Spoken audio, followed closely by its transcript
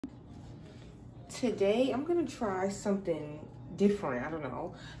Today I'm gonna try something different. I don't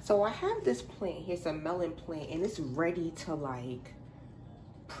know. So I have this plant. Here's a melon plant, and it's ready to like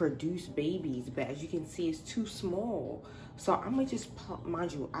produce babies, but as you can see, it's too small. So I'm gonna just,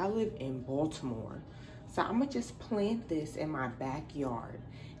 mind you, I live in Baltimore, so I'm gonna just plant this in my backyard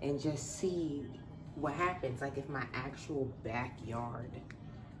and just see what happens. Like if my actual backyard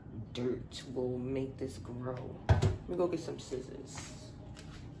dirt will make this grow. Let me go get some scissors.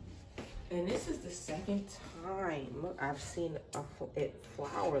 And this is the second time I've seen it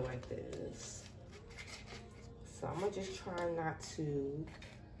flower like this. So I'm gonna just try not to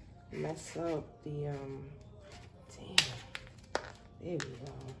mess up the, damn. There we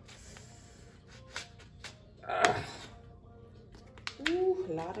go. Ooh,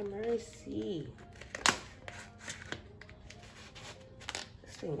 Lord of mercy.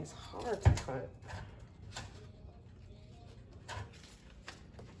 This thing is hard to cut.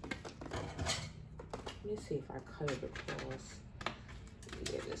 Let me see if I cut it across.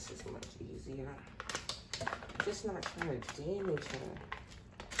 Yeah, this is much easier. I'm just not trying to damage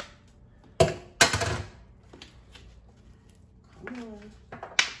her. Come on. Come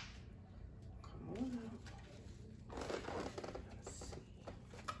on up. Let's see.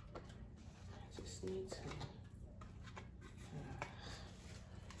 I just need to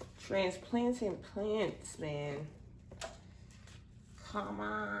transplanting plants, man. Come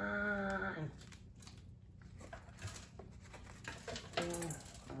on.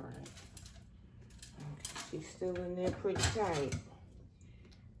 All right. Okay, she's still in there pretty tight.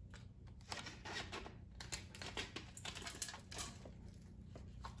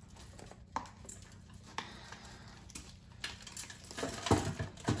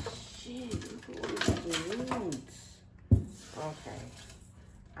 Shit, look at all these roots. Okay,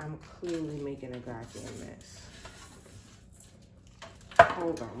 I'm clearly making a goddamn mess.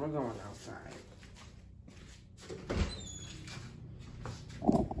 Hold on, we're going outside.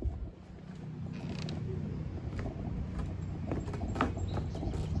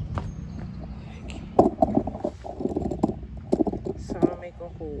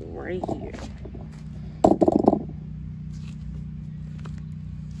 Right here.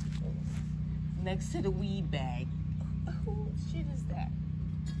 Next to the weed bag. Who shit is that?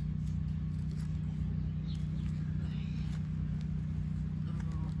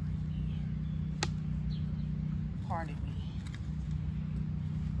 Pardon me.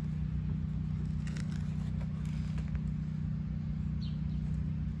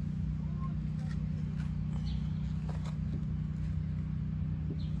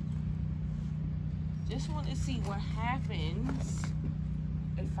 Just want to see what happens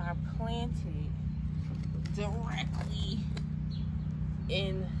if I plant it directly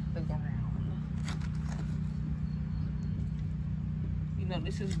in the ground. You know,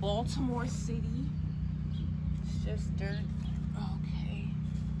 this is Baltimore City. It's just dirt. Okay.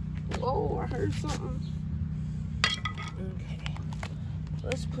 Whoa, I heard something. Okay.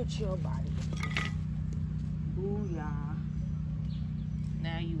 Let's put your body. Booyah.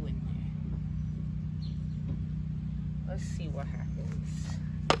 Now you in there. Let's see what happens.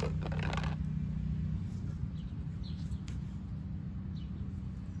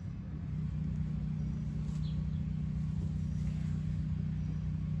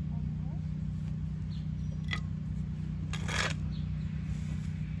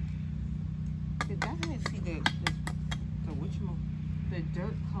 You definitely see the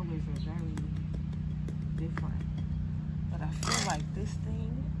dirt colors are very different. But I feel like this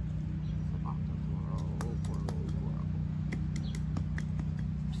thing is about to grow.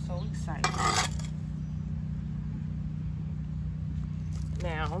 So excited.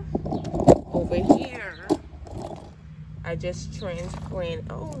 Now, over here, I just transplanted,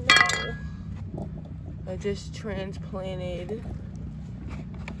 oh no. I just transplanted,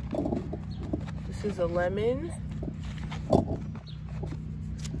 this is a lemon.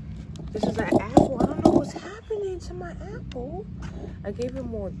 This is an apple. I don't know what's happening to my apple. I gave it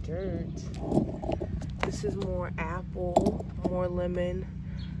more dirt. This is more apple, more lemon.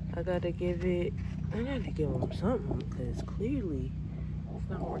 I gotta give him something because clearly it's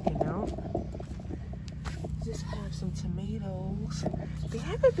not working out. Just have some tomatoes. They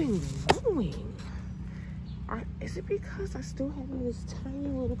haven't been growing. Is it because I still have in this tiny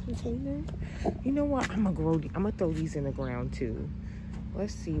little container? You know what? I'm gonna throw these in the ground too.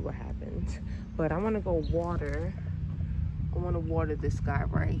 Let's see what happens. But I want to go water. I want to water this guy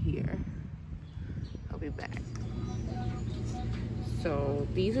right here. I'll be back. So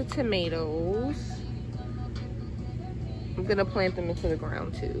these are tomatoes. I'm gonna plant them into the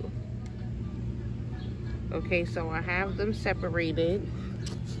ground too. Okay, so I have them separated.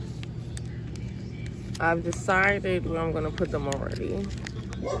 I've decided where I'm gonna put them already.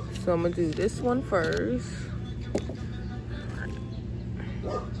 So I'm gonna do this one first.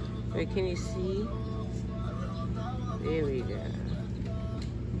 Wait, can you see? There we go.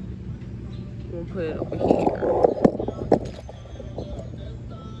 We'll put it over here.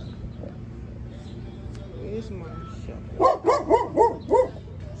 Where's my shovel?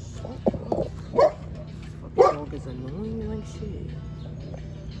 This dog is annoying like shit.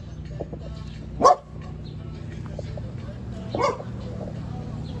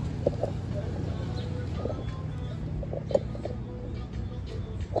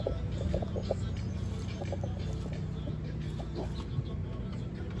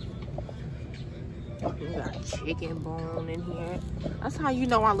 We got chicken bone in here. That's how you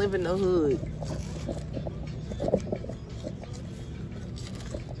know I live in the hood.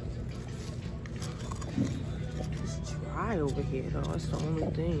 It's dry over here though, that's the only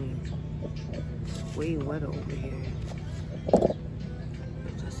thing. It's way wetter over here.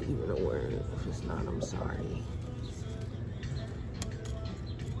 If that's even a word. If it's not, I'm sorry.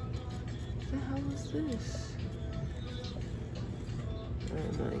 What the hell is this? Oh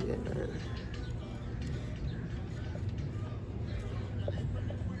my goodness.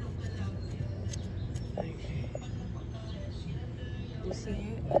 You see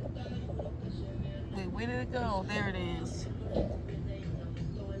it? Wait, where did it go? There it is.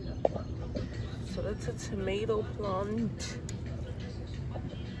 So that's a tomato plant.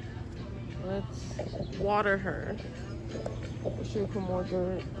 Let's water her. Should we put more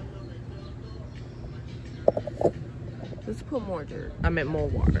dirt? Let's put more dirt. I meant more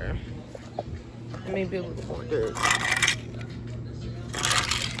water. Maybe a little more dirt.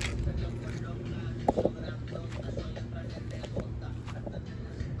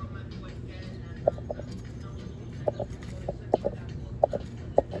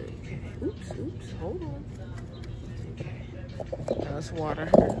 Hold on. Okay. Now let's water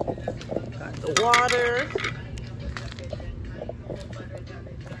her. Got the water.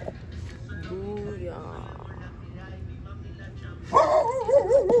 Booyah.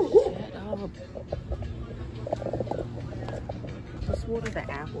 Shut up. Let's water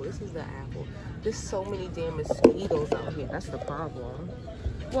the apple. This is the apple. There's so many damn mosquitoes out here. That's the problem.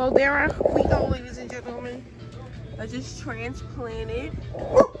 Well, there we go, ladies and gentlemen. I just transplanted.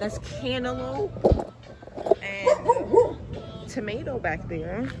 That's cantaloupe and tomato back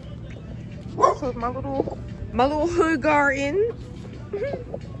there. So my little hood garden.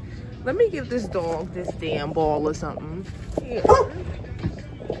 Let me give this dog this damn ball or something. Here.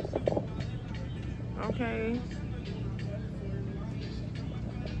 Okay.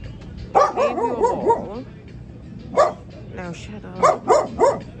 Gave you a ball. Now shut up.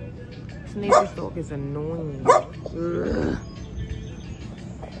 This neighbor's dog is annoying. Ugh.